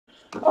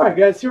All right,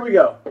 guys, here we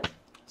go.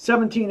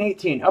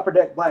 1718 Upper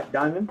Deck Black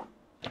Diamond,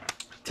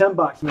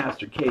 10-box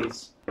master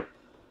case,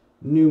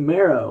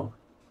 numero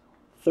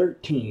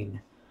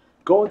 13.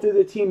 Going through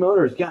the team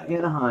owners, got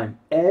Anaheim,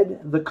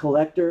 Ed the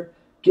Collector,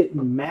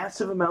 getting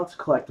massive amounts of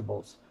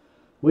collectibles.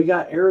 We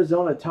got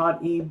Arizona,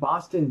 Todd E.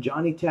 Boston,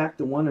 Johnny Tack,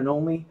 the one and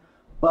only.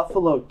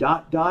 Buffalo,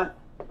 Dot Dot,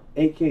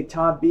 a.k.a.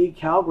 Todd B.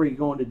 Calgary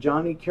going to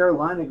Johnny.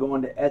 Carolina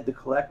going to Ed the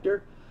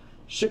Collector.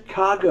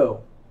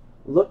 Chicago,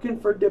 looking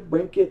for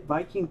DeBrincat,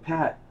 Viking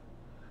Pat.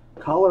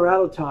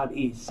 Colorado, Todd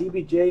E.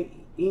 CBJ,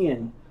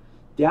 Ian.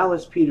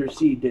 Dallas, Peter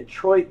C.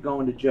 Detroit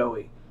going to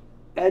Joey.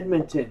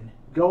 Edmonton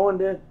going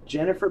to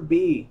Jennifer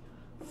B.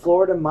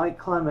 Florida, Mike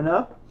climbing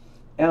up.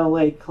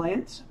 LA,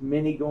 Clance.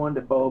 Minnie going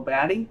to Bo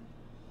Batty.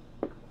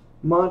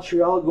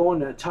 Montreal going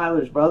to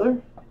Tyler's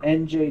brother.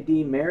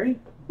 NJD Mary.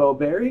 Bo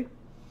Berry.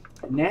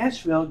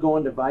 Nashville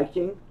going to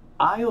Viking.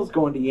 Isles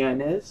going to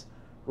Yanez.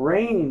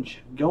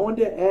 Range going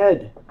to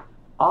Ed.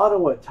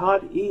 Ottawa,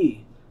 Todd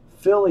E.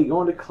 Philly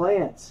going to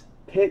Clance.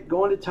 Pitt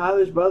going to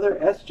Tyler's brother.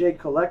 SJ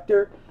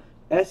Collector.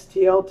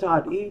 STL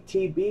Todd E.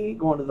 TB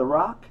going to The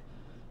Rock.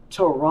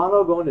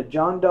 Toronto going to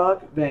John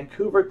Dog.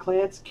 Vancouver,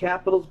 Clance.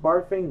 Capitals,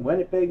 Barfing.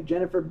 Winnipeg,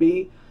 Jennifer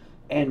B.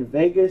 And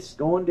Vegas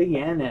going to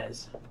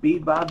Yanez. B.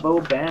 Bobo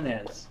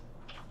Banez.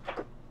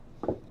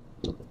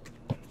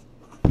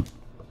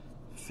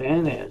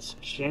 Fanez.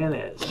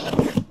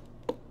 Shanez.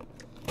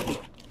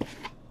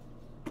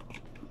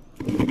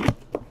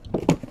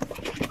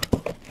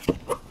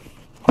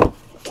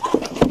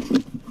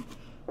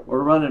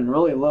 We're running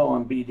really low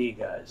on BD,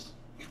 guys.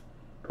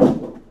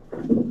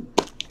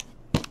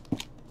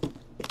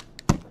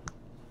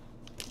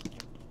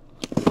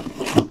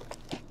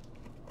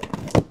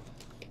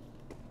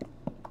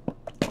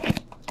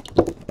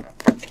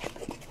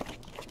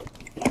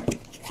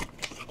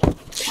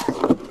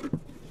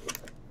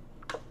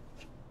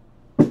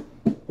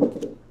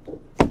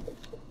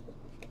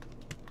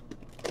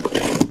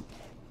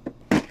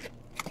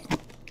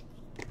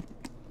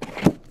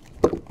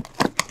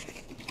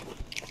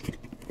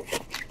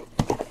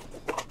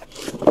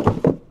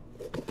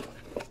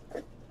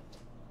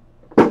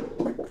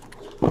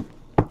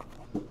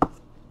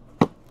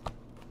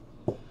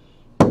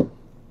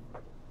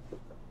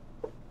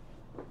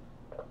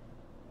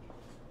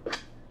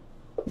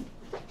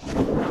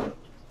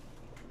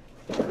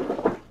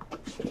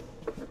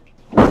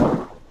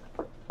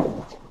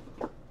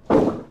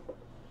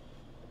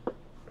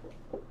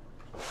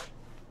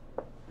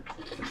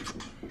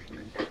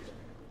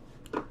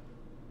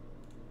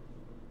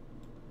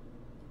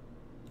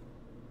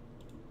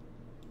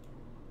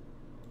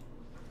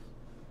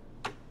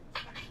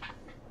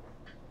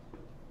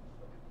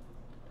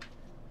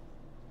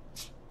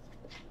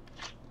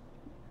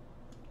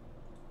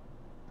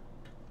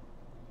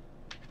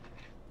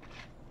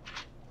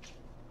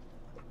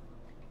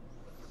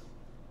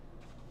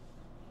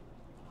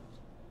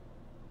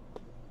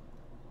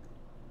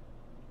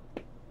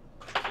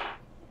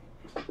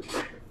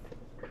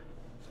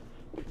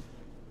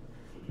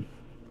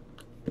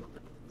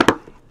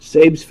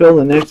 Sabes fill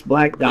the next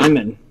black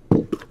diamond.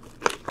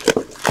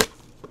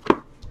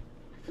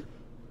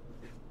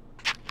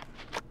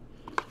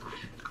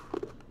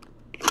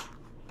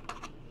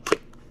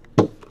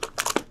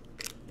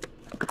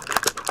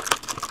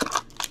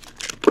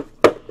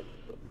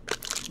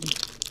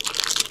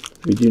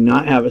 We do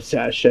not have a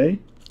sachet.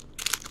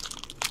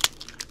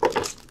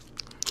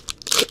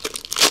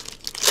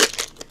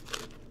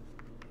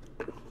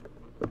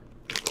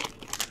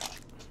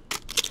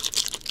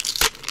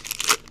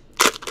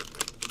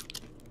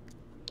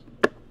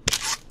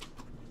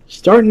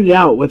 Starting it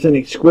out with an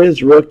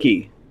exquisite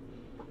rookie,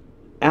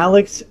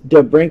 Alex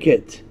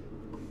DeBrincat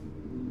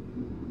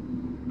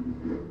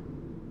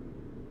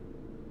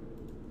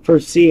for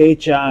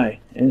CHI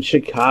in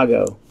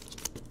Chicago.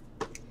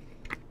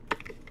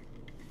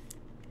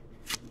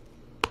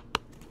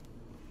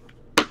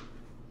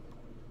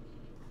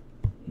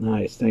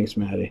 Nice, thanks,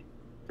 Maddie.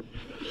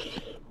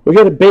 We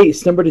got a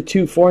base, number to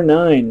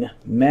 249,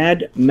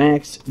 Mad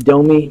Max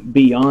Domi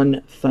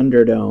Beyond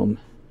Thunderdome.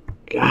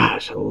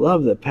 Gosh, I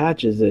love the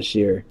patches this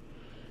year.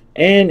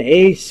 And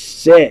a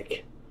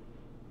sick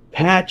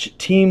patch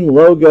team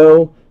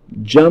logo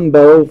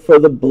jumbo for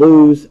the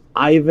Blues,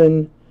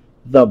 Ivan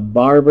the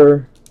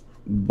Barber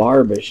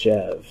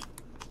Barbashev.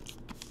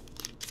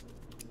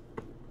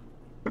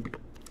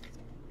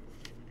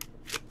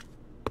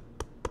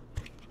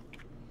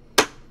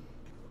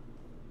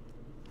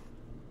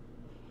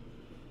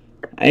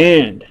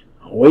 And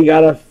we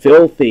got a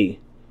filthy,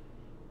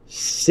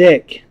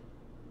 sick,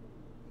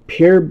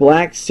 pure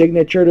black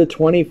signature to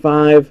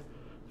 25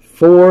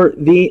 for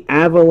the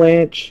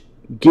Avalanche,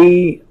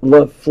 Guy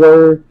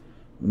Lafleur,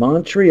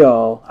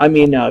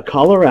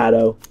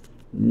 Colorado,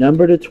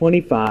 number to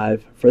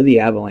 25 for the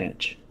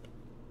Avalanche.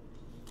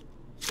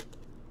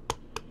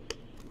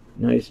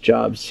 Nice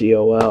job,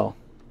 COL.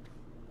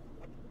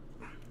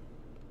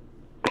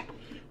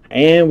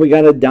 And we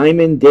got a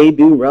diamond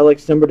debut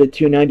relics number to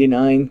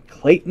 299,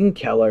 Clayton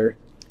Keller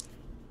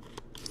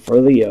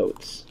for the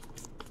Yotes.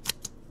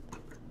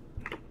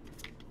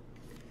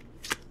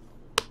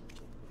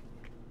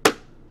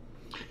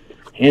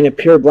 And a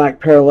pure black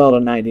parallel to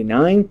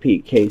 99,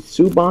 PK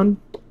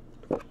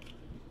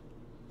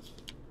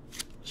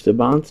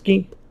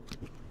Subhansky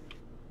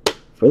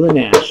for the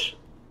Nash.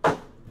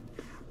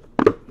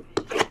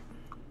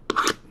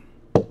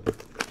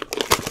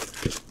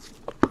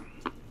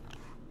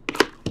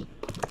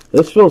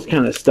 This feels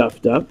kind of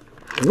stuffed up.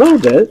 A little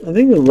bit. I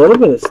think a little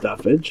bit of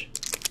stuffage.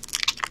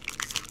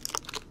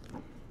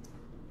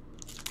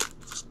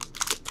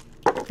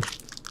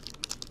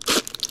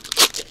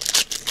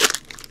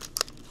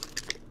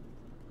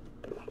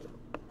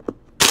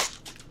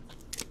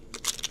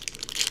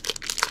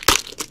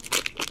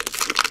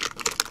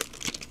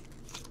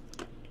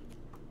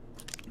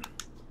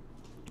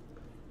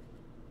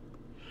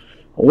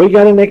 We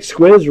got an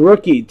Exquiz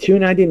rookie,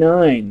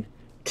 $2.99.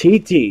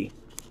 TT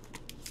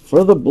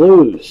for the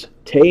Blues.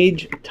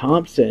 Tage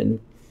Thompson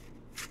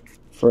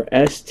for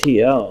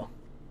STL.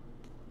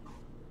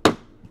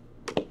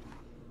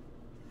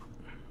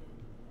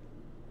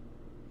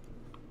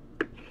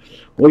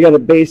 We got a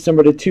base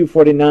number to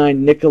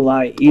 249,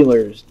 Nikolai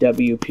Ehlers,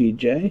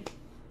 WPJ.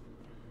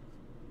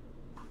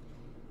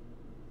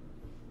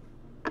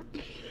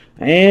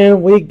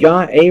 And we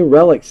got a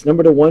Relics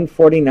number to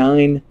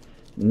 149,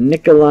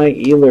 Nikolai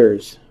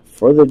Ehlers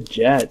for the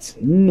Jets.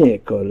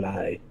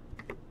 Nikolai,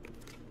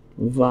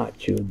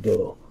 what you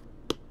do?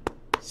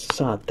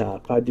 Shut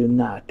up, I do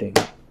nothing.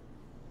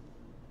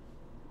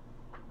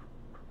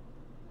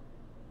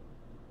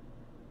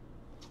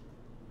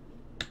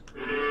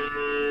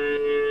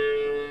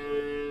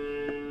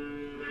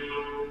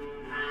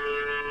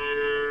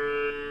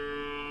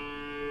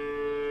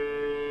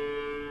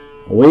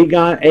 We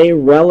got a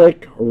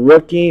Relic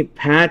rookie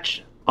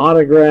patch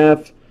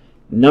autograph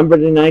number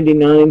to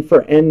 99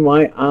 for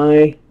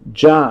NYI,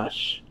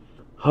 Josh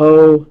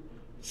Ho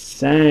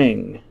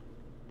Sang.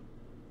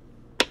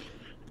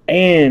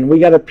 And we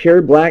got a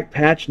pure black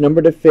patch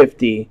number to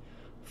 50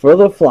 for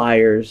the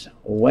Flyers,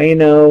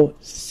 Wayno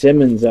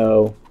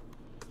Simonso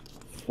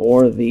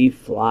for the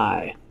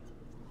Fly.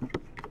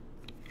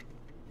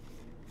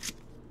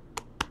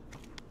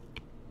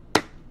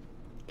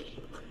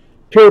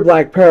 Pure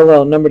black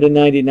parallel number to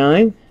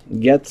 99,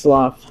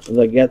 Getzloff,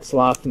 the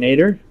Getzloff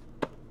Nader.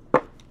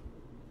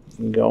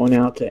 Going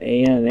out to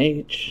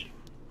ANH.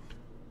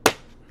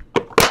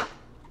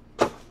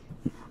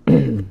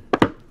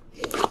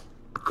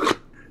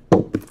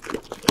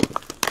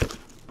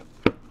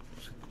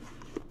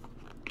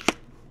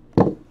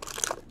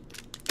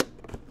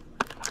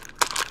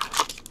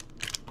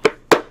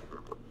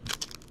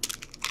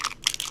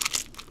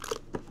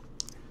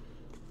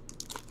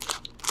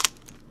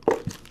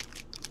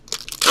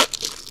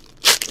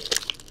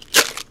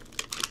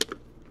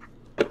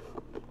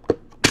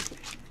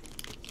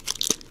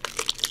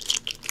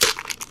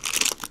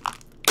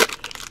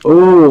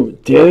 Oh,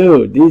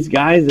 dude, these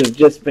guys have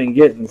just been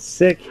getting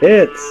sick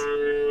hits.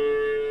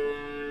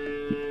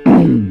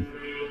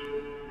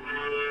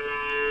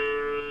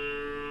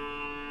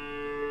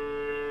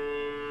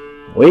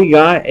 We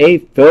got a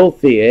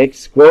filthy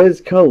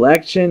Exquiz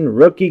collection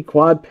rookie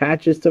quad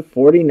patches to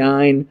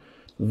 49,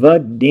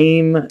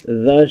 Vadim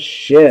the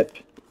Ship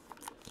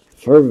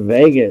for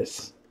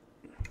Vegas.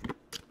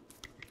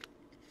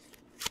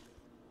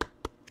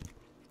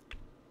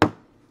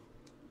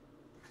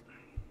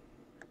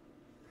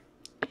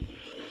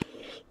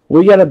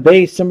 We got a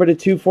base number to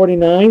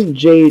 249,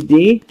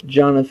 JD,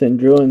 Jonathan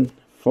Drouin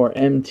for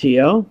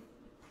MTL.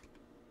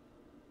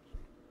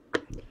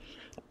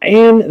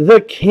 And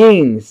the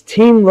Kings,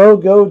 team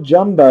logo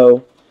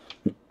jumbo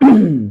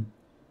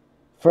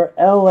for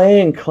LA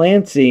and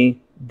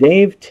Clancy,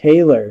 Dave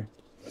Taylor.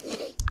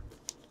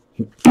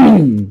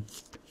 You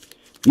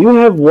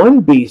have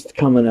one beast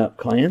coming up,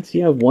 Clance.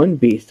 You have one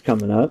beast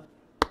coming up.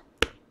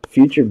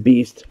 Future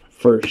beast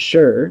for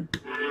sure.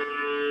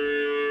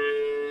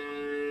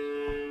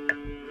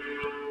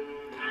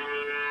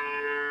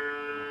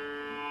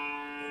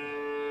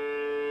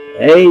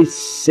 A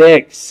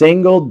sick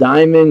single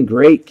diamond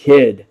great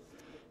kid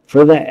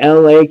for the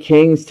LA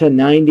Kings to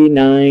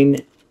 99,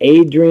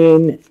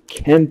 Adrian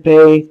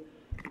Kempe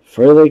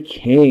for the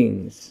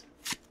Kings.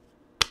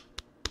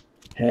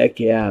 Heck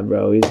yeah,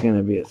 bro. He's going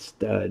to be a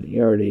stud. He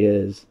already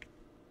is.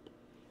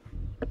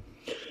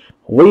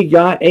 We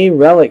got a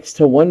Relics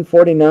to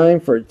 149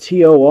 for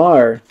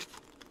TOR,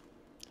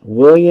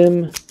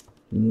 William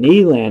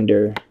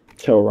Nylander,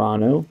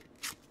 Toronto.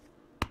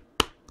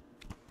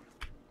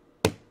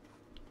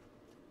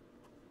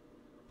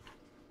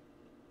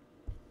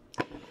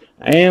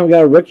 And we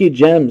got rookie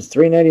gems,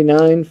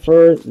 $3.99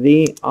 for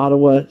the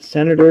Ottawa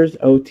Senators,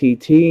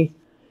 OTT,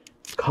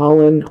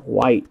 Colin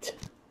White.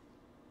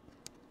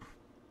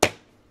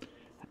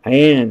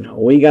 And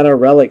we got our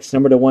Relics,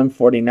 number to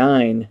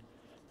 149,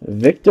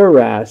 Victor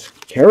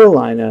Rask,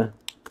 Carolina,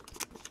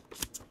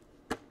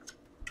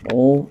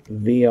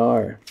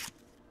 OVR.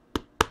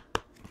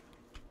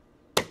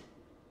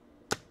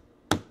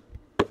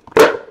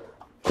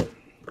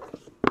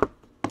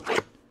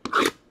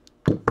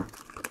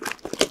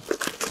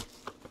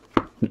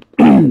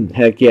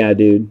 Heck yeah,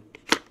 dude.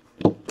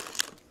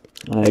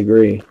 I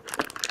agree.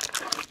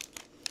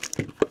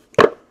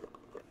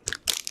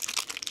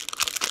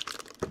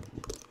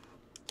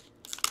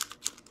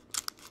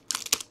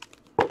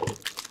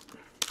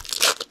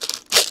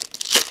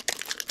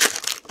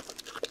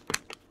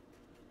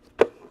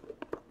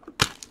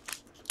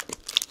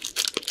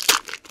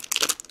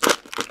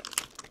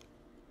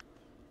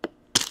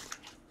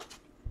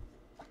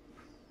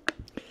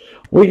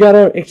 We got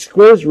an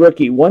Exquiz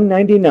rookie,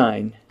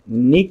 199,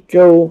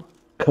 Nico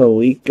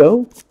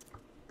Colico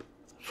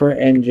for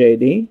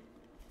NJD.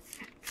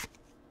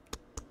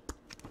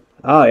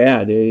 Oh,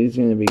 yeah, dude. He's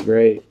going to be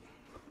great.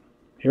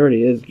 He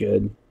already is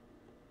good.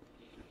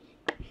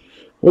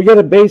 We got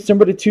a base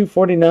number to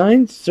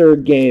 249,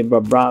 Sergei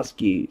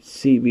Bobrovsky,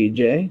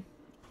 CBJ.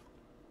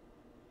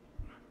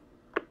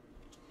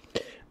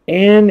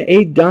 And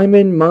a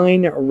Diamond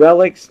Mine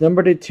Relics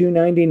number to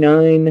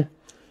 299,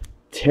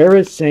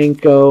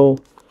 Tarasenko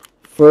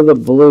for the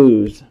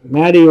Blues.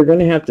 Maddie, you're going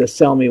to have to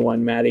sell me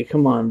one, Maddie.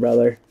 Come on,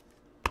 brother.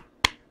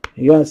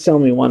 You got to sell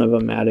me one of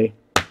them, Maddie.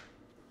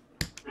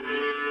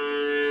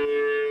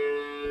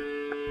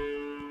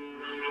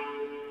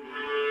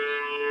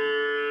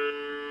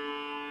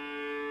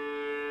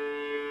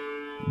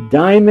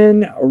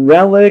 Diamond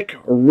Relic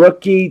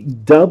Rookie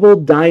Double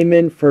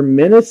Diamond for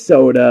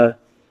Minnesota,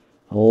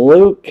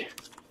 Luke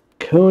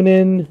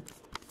Kunin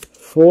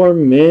for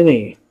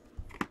Mini.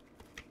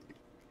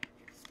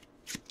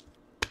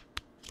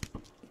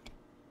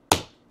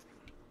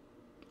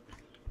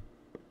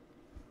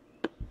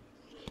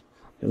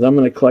 Because I'm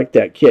going to collect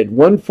that kid.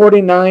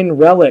 149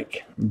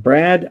 Relic,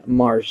 Brad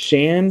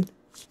Marchand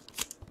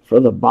for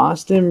the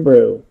Boston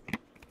Brew.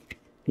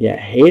 You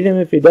hate him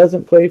if he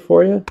doesn't play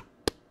for you?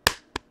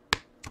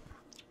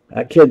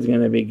 That kid's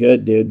going to be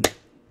good, dude.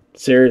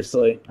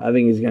 Seriously. I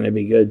think he's going to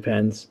be good,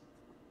 Pens.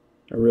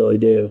 I really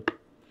do.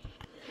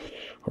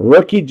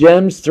 Rookie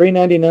Gems,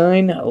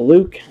 $3.99.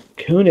 Luke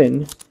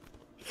Kunin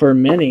for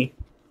Mini.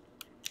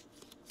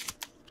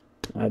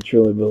 I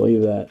truly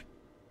believe that.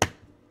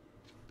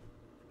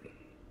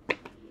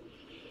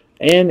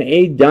 And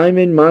a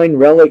Diamond Mine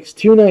Relics,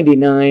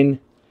 $2.99.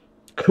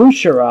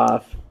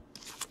 Kucherov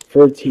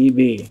for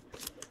TB.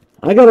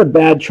 I got a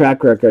bad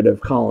track record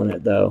of calling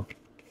it, though.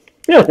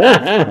 No,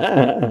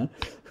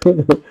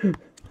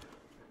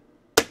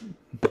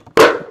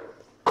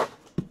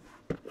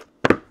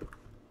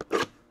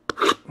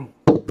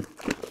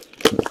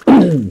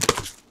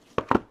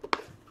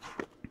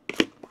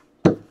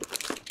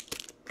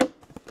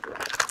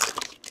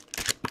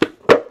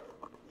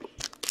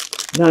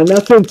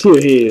 nothing too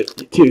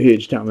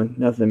huge, Tommen.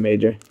 Nothing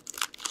major.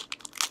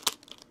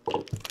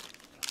 I'm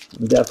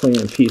definitely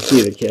going to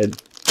PC the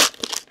kid.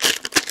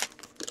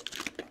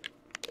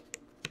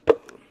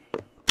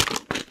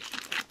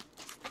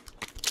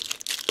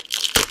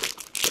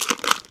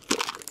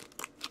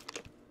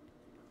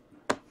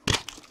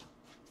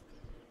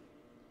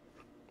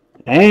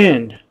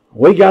 And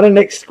we got an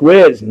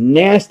Exquiz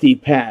nasty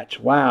patch.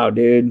 Wow,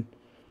 dude.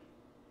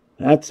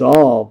 That's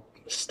all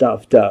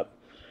stuffed up.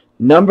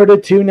 Number to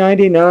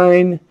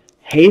 299,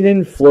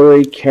 Hayden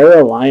Fleury,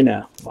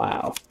 Carolina.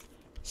 Wow.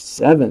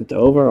 7th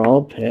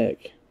overall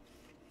pick.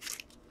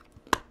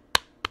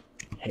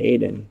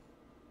 Hayden.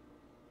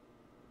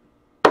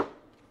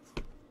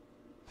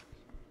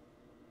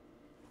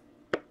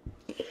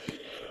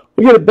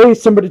 We got a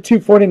base number to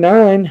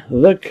 249,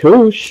 the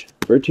Koosh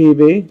for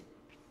TV.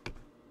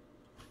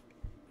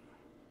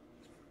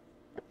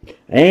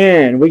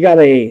 And we got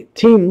a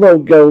team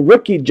logo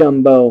rookie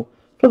jumbo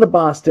for the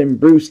Boston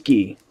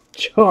Brewski,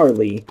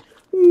 Charlie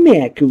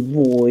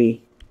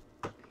McAvoy.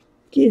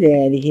 Get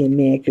out of here,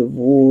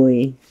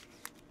 McAvoy.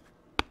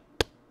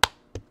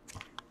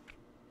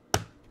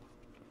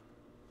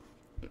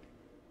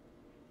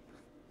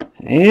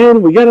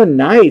 And we got a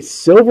nice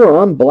silver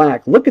on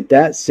black. Look at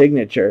that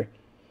signature.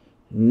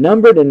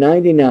 Number to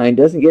 99.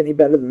 Doesn't get any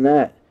better than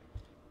that.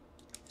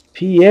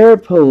 Pierre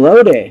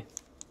Pelote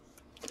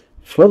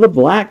for the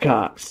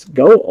Blackhawks.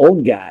 Go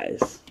old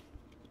guys.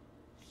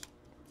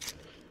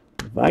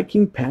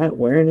 Viking Pat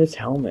wearing his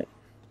helmet.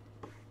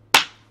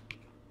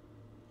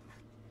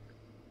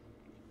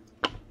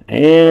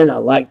 And I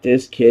like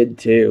this kid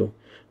too.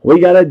 We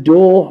got a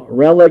dual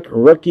relic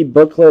rookie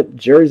booklet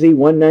jersey,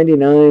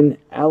 $1.99.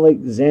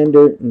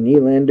 Alexander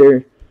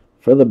Nylander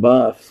for the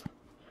Buffs.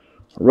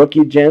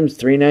 Rookie gems,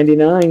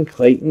 $3.99.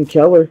 Clayton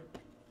Keller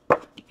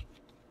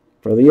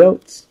for the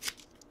Oats.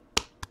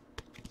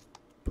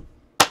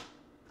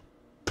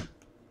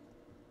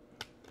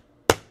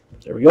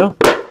 There we go.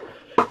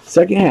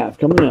 Second half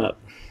coming up.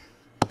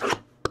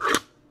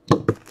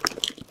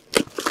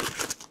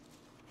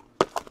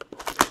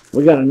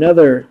 We got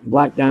another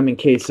Black Diamond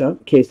case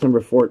up, case number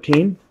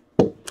 14.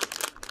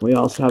 We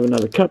also have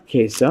another cup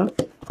case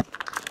up.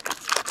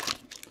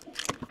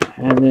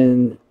 And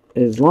then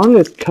as long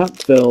as cup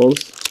fills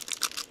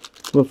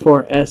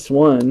before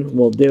S1,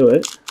 we'll do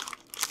it.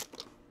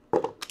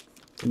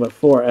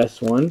 Before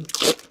S1.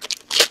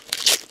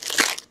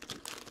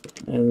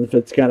 And if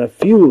it's got a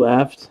few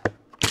left,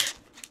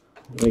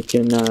 we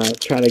can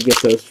try to get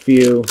those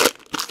few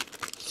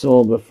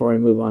sold before we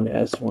move on to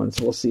S1.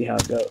 So we'll see how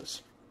it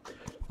goes.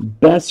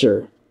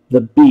 Besser,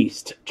 the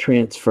Beast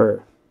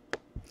transfer.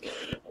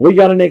 We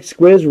got an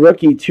Exquiz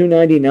rookie,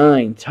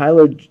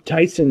 $2.99.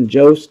 Tyson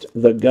Jost,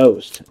 the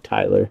Ghost.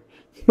 Tyler.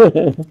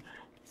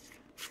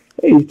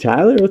 Hey,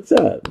 Tyler, what's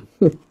up?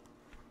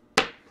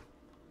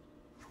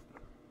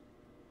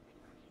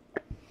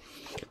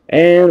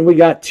 And we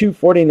got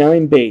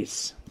 249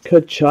 base.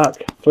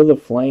 Tkachuk for the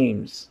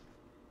Flames.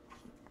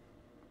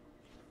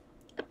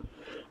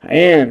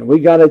 And we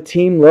got a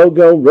team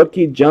logo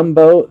rookie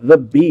jumbo, the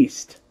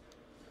Beast.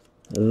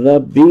 The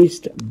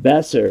Beast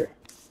Besser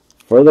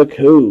for the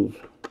Couve.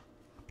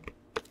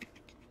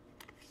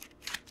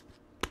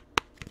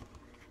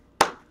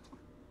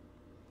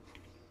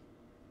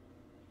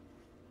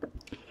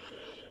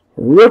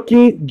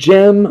 Rookie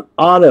Gem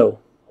Auto,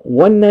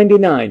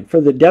 $1.99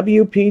 for the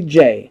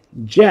WPJ,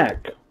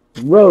 Jack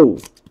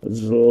Roslovic.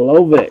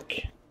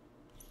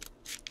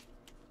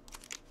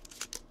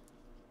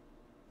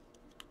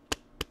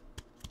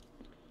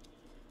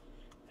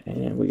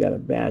 And we got a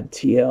bad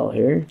TL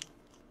here.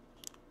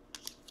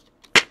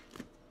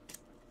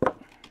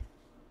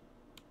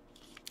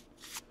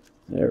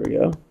 There we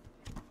go.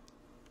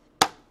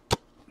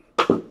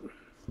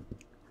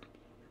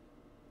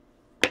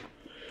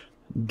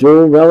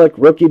 Dual Relic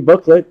Rookie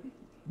Booklet.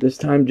 This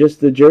time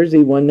just the jersey,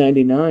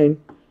 $1.99.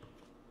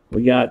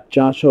 We got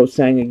Josh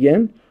Ho-Sang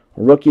again.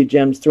 Rookie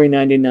Gems,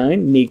 $3.99.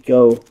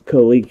 Nico,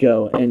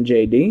 Coleco, and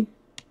JD.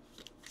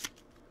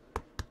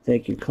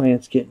 Thank you,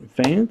 Clance Getting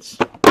Fans.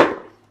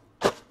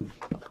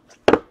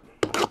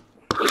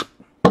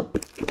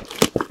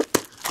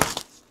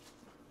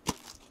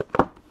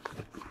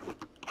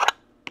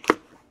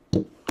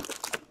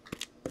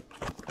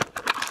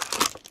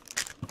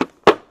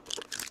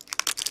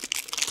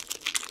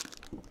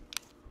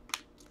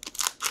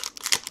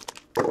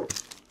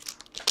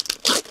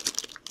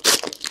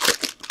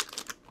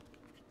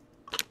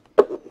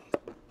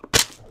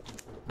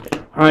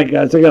 Alright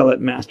guys, I gotta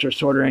let Master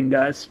Sorter in,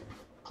 guys.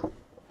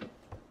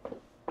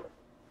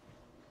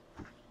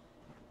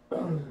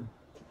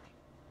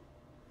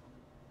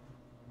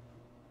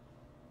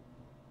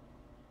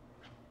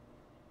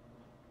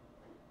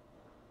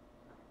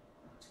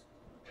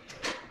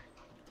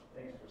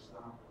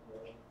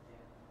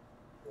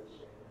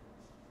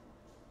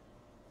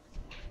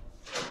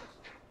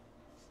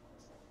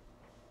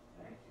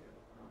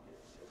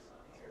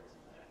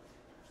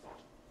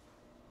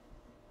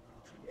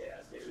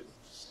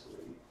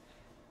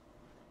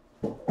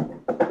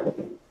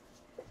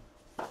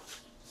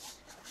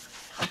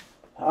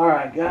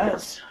 Alright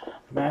guys,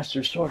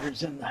 Master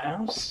Sorter's in the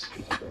house.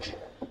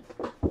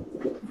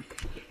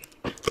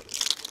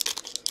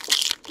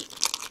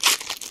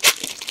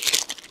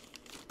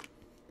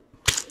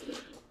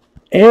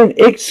 And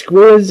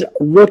Exquiz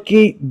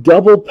Rookie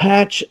Double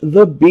Patch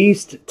the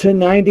Beast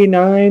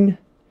 /99.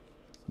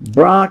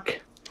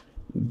 Brock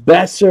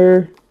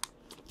Besser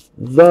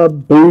the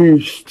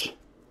Beast.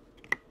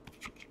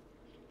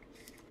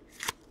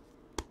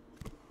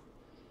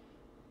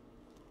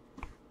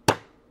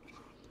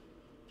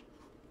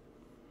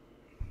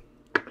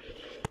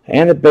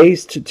 And a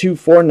base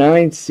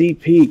 /249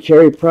 CP,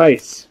 Carey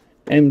Price,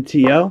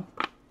 MTO.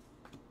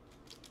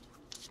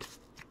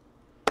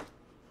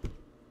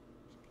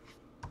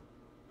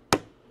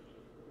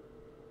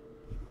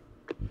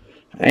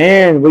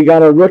 And we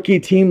got a rookie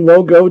team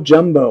logo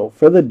jumbo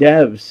for the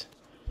Devs.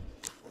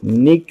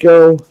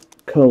 Nico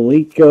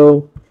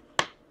Coleco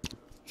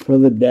for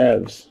the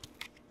Devs.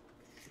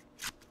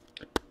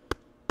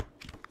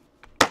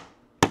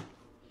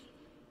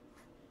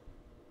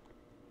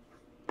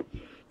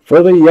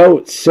 For the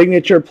Yotes,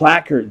 signature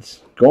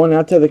placards going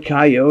out to the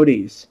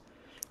Coyotes.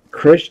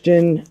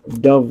 Christian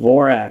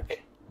Dvorak.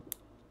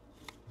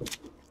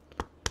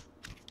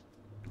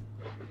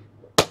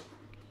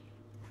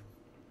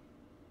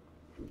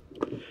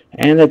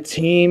 And a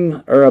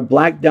team or a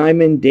Black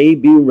Diamond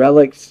debut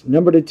relics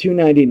number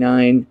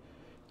 /299.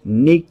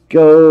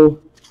 Nico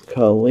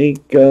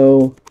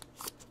Coleco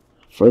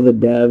for the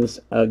Devs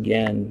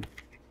again.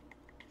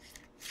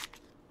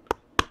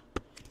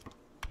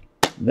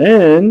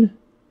 Then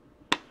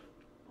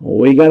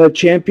we got a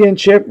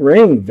championship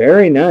ring.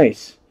 Very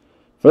nice.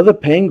 For the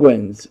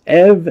Penguins,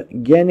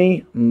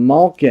 Evgeny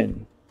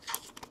Malkin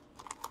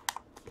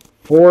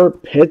for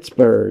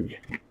Pittsburgh.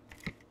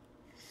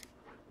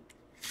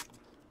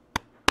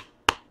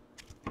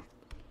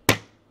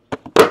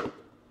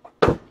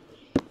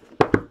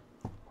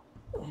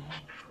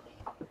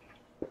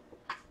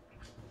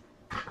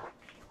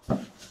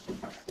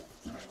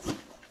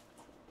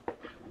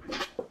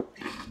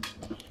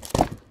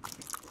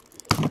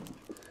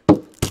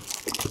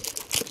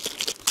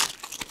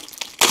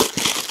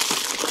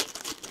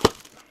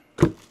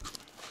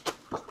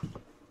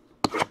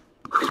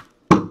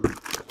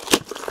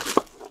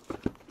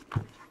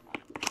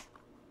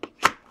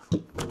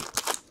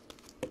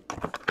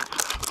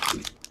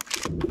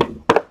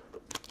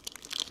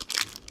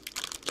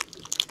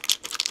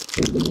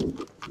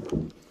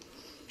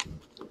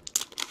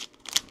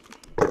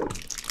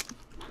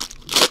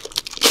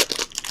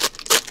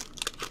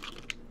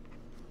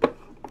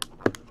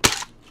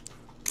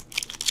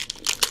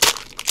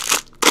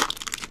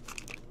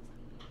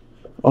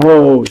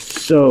 Oh,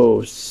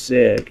 so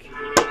sick.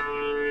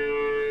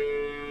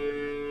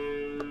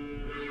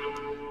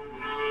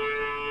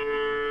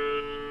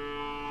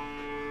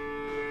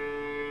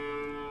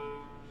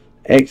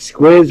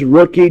 Exquiz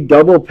rookie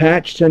double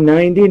patch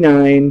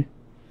 /99.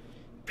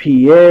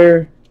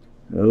 Pierre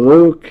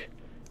Luke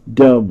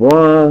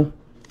Dubois,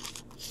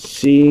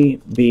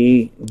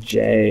 CBJ.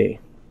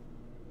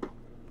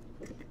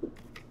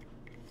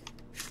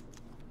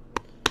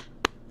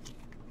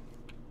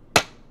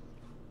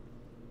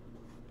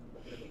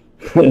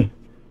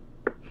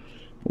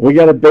 We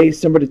got a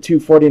base number to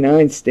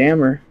 249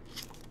 Stammer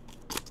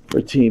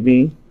for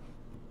TB.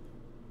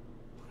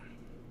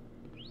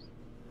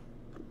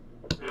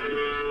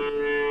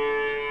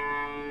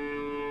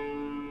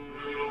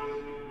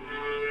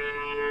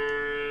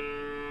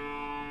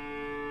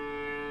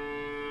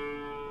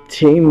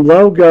 Team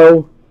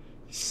logo,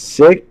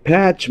 sick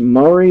patch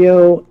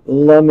Mario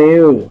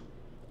Lemieux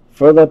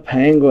for the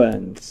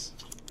Penguins.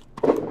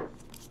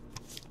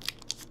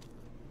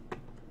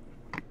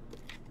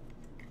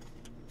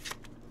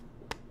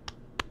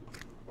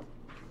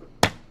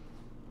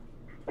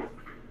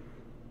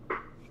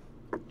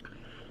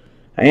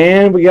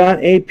 And we got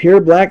a pure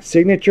black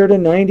signature to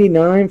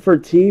 99 for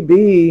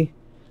TB,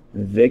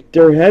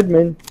 Victor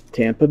Hedman,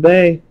 Tampa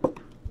Bay.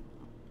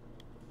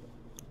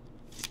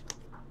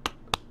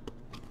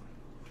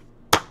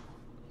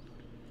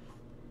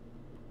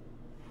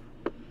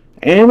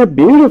 And a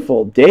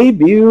beautiful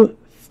debut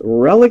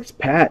Relics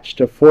patch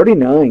to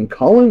 49,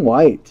 Colin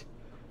White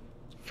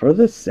for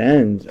the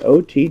Sens,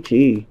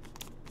 OTT.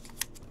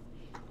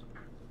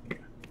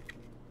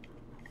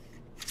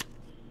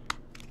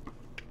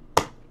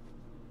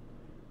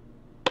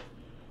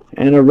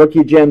 And a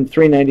rookie gem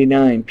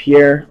 399,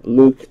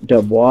 Pierre-Luc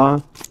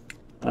Dubois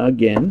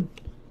again.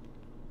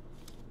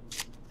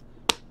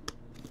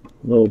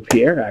 Little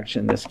Pierre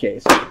action in this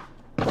case.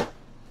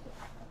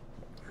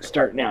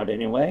 Starting out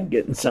anyway,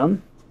 getting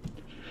some.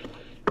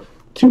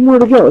 2 more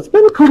to go. It's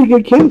been a pretty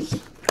good case.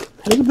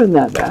 Hasn't been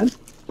that bad.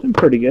 It's been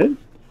pretty good.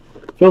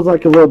 Feels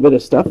like a little bit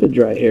of stuffage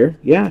right here.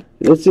 Yeah,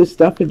 this is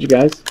stuffage,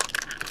 guys.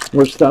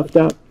 We're stuffed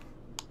up.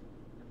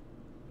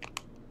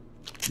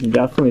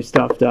 Definitely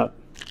stuffed up.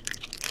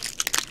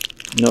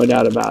 No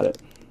doubt about it.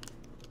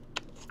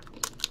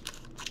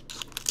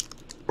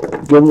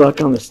 Good luck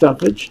on the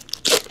stuffage.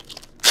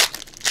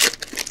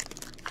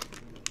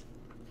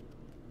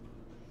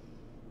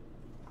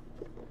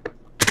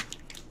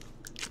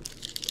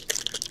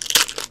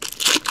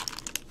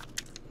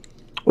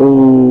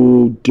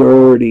 Oh,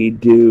 dirty,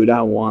 dude.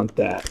 I want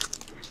that.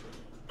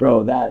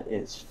 Bro, that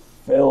is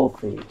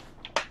filthy.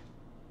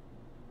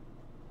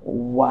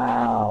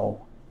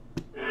 Wow.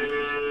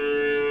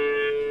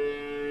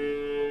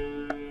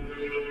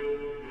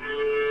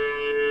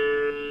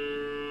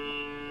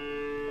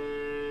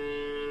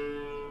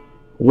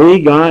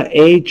 We got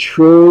a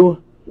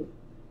true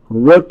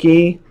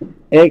rookie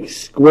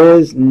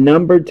exquisite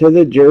numbered to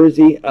the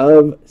jersey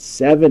of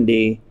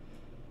 70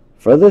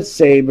 for the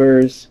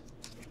Sabres.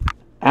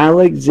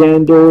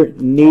 Alexander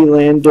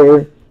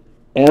Nylander,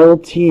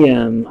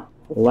 LTM,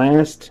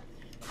 last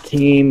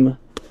team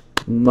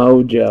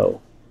mojo.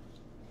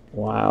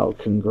 Wow,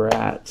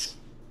 congrats.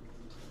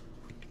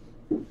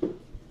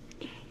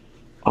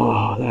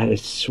 Oh, that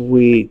is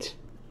sweet.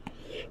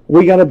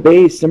 We got a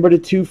base, number to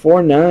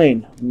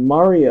 249,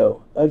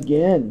 Mario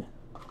again.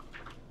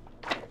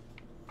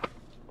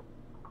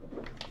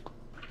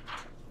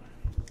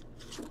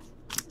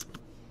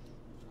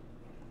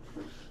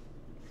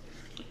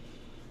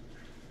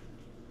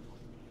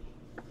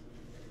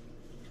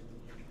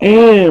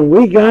 And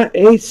we got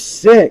a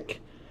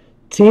sick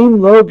team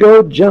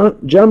logo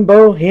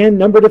jumbo hand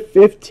number to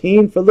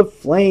 15 for the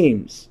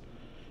Flames.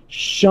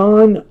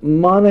 Sean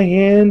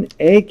Monahan,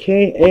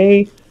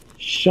 a.k.a.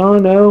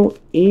 Shano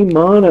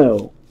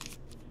Imano,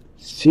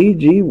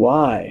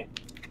 CGY.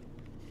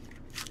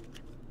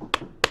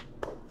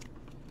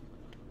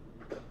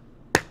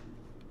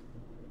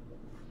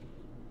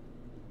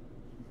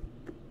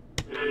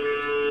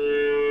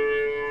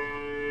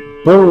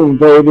 Boom,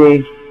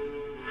 baby.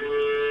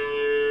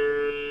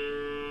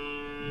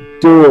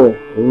 Dual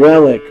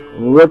relic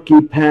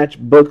rookie patch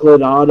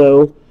booklet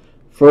auto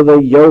for the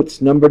Yotes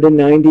number to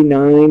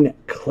 99,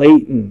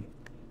 Clayton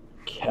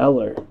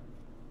Keller.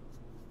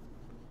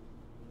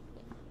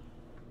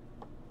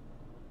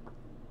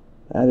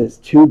 That is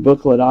 2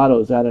 booklet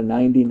autos out of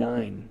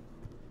 99.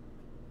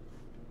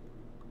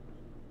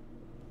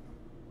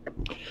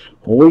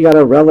 We got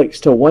a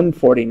relics to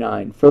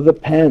 149 for the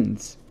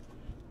Pens.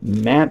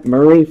 Matt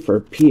Murray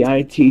for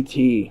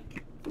PITT.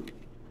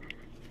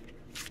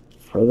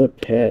 For the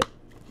Pit.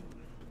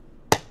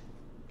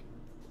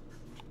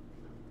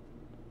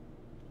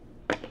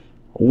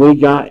 We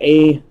got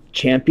a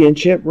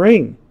championship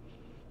ring.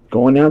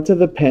 Going out to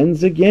the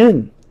Pens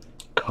again.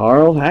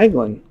 Carl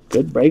Hagelin.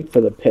 Good break for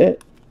the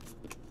Pit.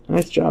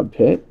 Nice job,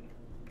 Pitt.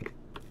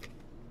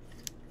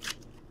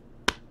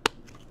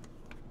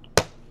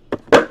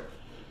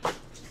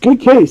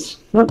 Good case.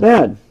 Not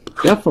bad.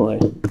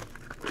 Definitely.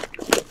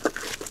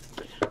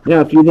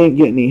 Now, if you didn't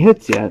get any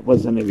hits yet, it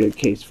wasn't a good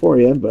case for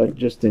you, but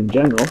just in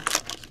general.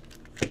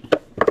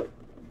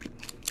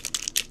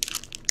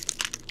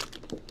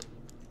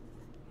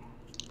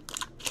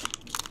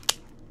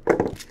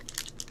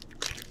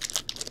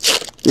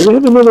 Do we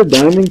have another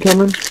diamond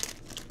coming?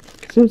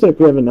 Seems like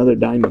we have another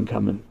diamond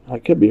coming. I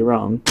could be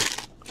wrong.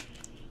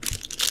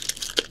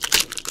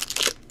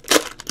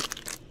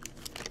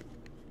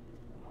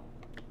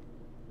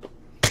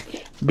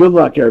 Good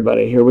luck,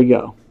 everybody. Here we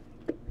go.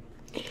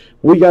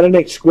 We got an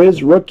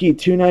Exquiz rookie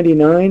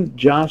 299,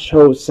 Josh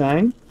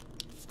Ho-Sang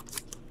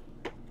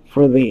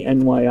for the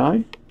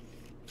NYI.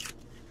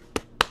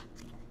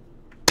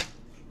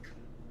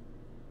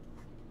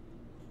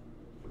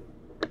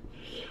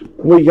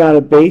 We got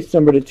a base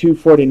number to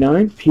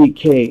 249,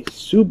 PK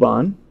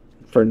Subban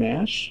for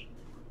Nash.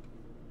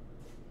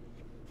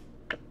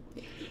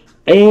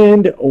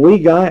 And we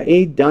got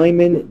a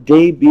Diamond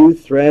Debut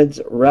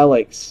Threads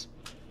Relics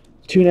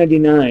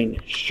 299,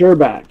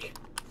 Sherbak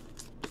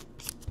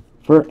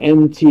for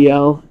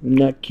MTL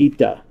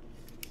Nikita.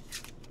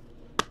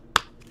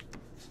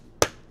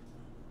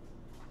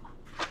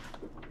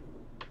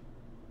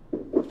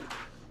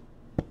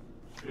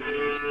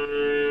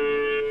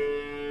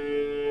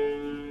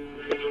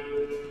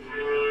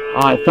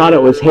 I thought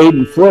it was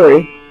Hayden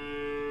Fleury.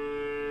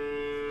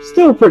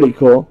 Still pretty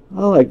cool.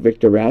 I like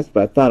Victor Rask,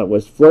 but I thought it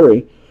was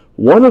Fleury.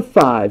 1 of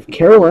 5,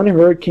 Carolina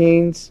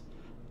Hurricanes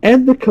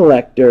and the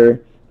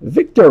collector,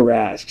 Victor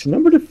Rask,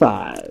 number to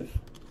 5.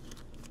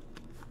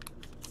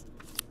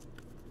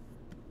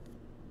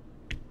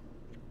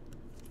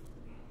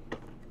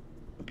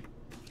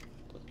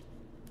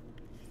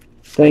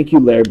 Thank you,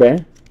 Larry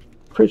Bear.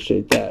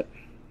 Appreciate that.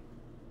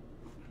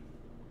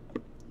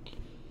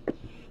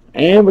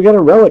 And we got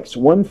a Relics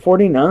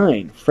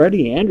 149,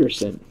 Freddie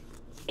Anderson,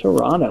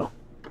 Toronto.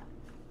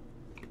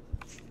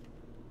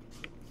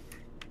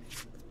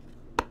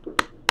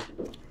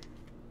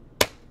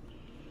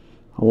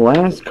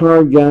 Last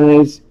card,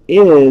 guys,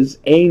 is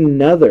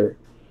another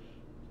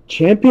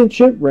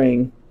championship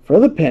ring for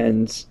the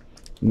Pens,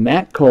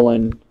 Matt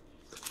Cullen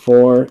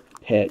for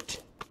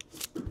Pitt.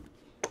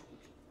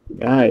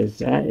 Guys,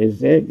 that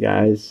is it,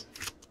 guys.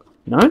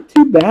 Not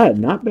too bad.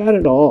 Not bad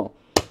at all.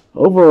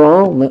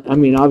 Overall, I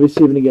mean,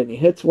 obviously, even to get any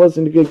hits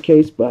wasn't a good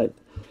case, but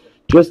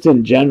just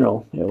in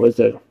general, it was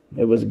a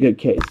good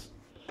case.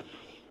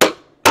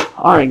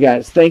 All right,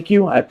 guys, thank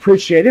you. I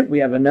appreciate it. We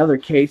have another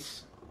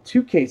case,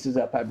 2 cases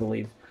up, I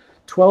believe.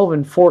 12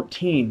 and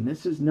 14.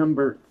 This is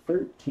number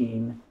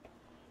 13.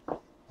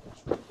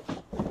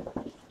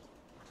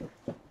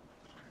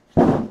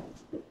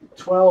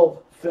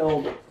 12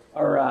 filled,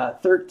 or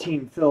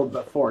 13 filled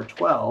before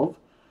 12.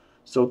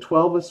 So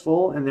 12 is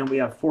full, and then we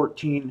have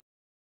 14